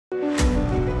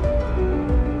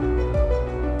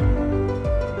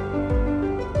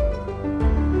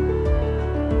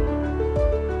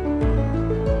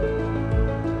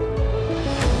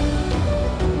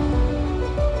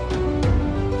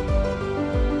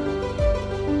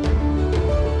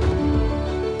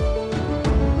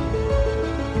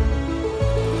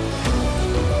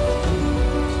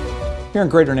Here in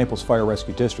Greater Naples Fire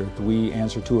Rescue District, we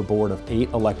answer to a board of 8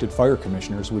 elected fire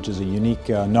commissioners, which is a unique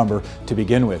number to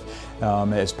begin with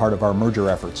as part of our merger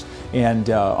efforts. And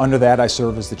under that, I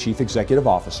serve as the Chief Executive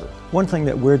Officer. One thing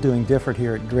that we're doing different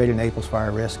here at Greater Naples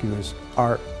Fire Rescue is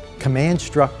our command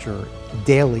structure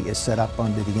daily is set up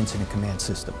under the incident command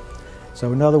system.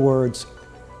 So in other words,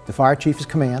 the fire chief is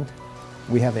command,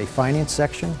 we have a finance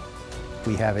section,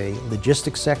 we have a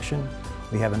logistics section,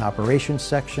 we have an operations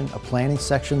section, a planning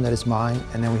section that is mine,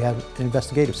 and then we have an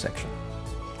investigative section.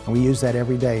 And we use that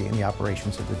every day in the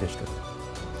operations of the district.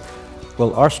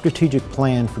 Well, our strategic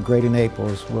plan for Greater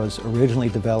Naples was originally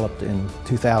developed in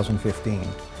 2015.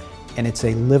 And it's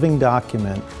a living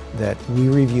document that we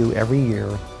review every year.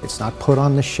 It's not put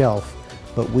on the shelf,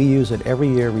 but we use it every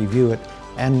year, review it,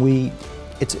 and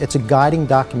it's a guiding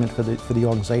document for the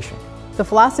organization. The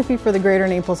philosophy for the Greater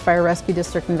Naples Fire Rescue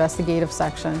District Investigative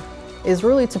Section is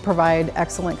really to provide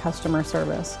excellent customer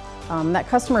service. That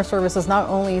customer service is not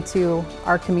only to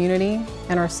our community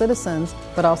and our citizens,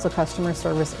 but also customer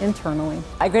service internally.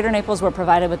 At Greater Naples, we're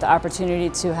provided with the opportunity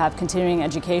to have continuing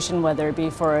education, whether it be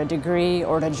for a degree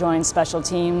or to join special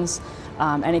teams,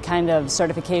 any kind of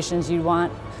certifications you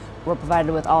want. We're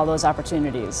provided with all those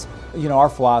opportunities. You know, our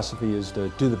philosophy is to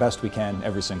do the best we can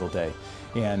every single day.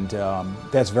 And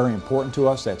that's very important to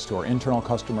us. That's to our internal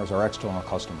customers, our external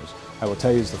customers. I will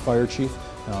tell you as the fire chief,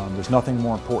 there's nothing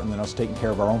more important than us taking care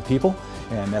of our own people,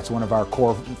 and that's one of our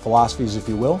core philosophies, if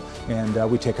you will,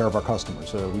 and we take care of our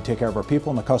customers. We take care of our people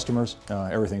and the customers,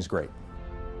 everything's great.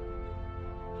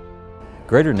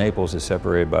 Greater Naples is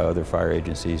separated by other fire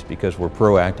agencies because we're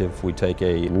proactive. We take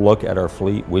a look at our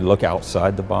fleet, we look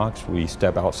outside the box, we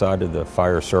step outside of the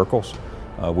fire circles.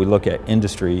 We look at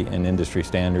industry and industry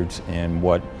standards and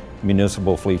what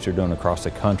municipal fleets are doing across the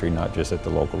country, not just at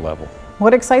the local level.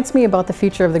 What excites me about the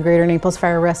future of the Greater Naples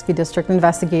Fire Rescue District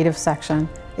Investigative Section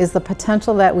is the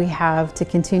potential that we have to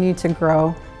continue to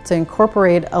grow, to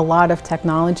incorporate a lot of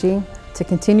technology, to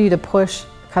continue to push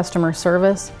customer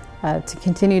service, to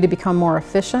continue to become more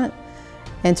efficient,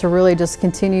 and to really just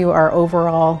continue our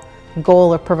overall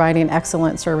goal of providing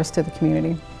excellent service to the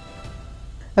community.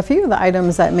 A few of the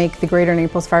items that make the Greater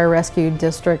Naples Fire Rescue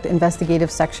District Investigative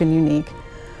Section unique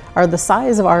are the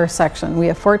size of our section. We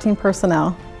have 14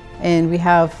 personnel, and we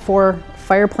have 4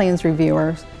 fire plans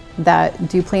reviewers that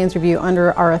do plans review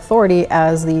under our authority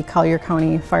as the Collier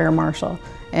County Fire Marshal,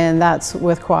 and that's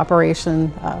with cooperation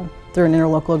through an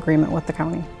interlocal agreement with the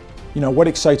county. You know, what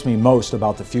excites me most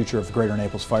about the future of the Greater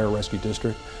Naples Fire Rescue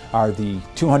District are the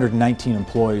 219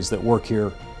 employees that work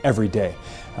here every day.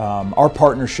 Our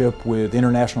partnership with the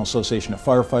International Association of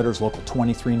Firefighters, Local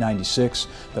 2396,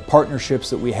 the partnerships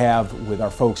that we have with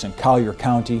our folks in Collier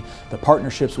County, the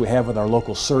partnerships we have with our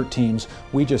local CERT teams,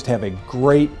 we just have a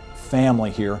great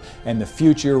family here, and the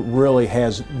future really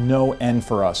has no end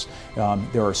for us.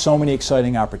 There are so many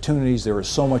exciting opportunities, there is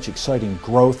so much exciting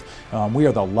growth. We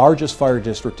are the largest fire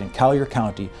district in Collier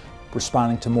County,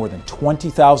 responding to more than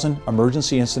 20,000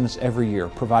 emergency incidents every year,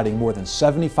 providing more than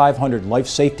 7,500 life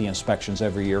safety inspections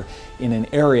every year in an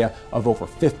area of over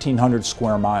 1,500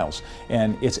 square miles.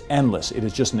 And it's endless. It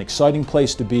is just an exciting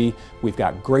place to be. We've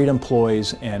got great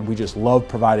employees, and we just love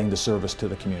providing the service to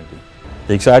the community.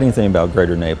 The exciting thing about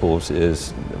Greater Naples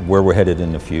is where we're headed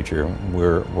in the future.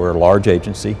 We're a large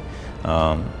agency.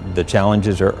 The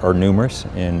challenges are numerous,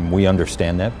 and we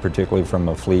understand that, particularly from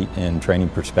a fleet and training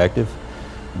perspective.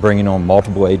 Bringing on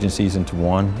multiple agencies into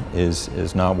one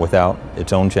is not without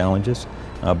its own challenges,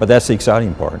 but that's the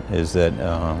exciting part, is that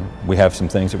we have some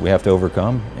things that we have to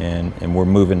overcome, and we're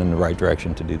moving in the right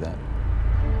direction to do that.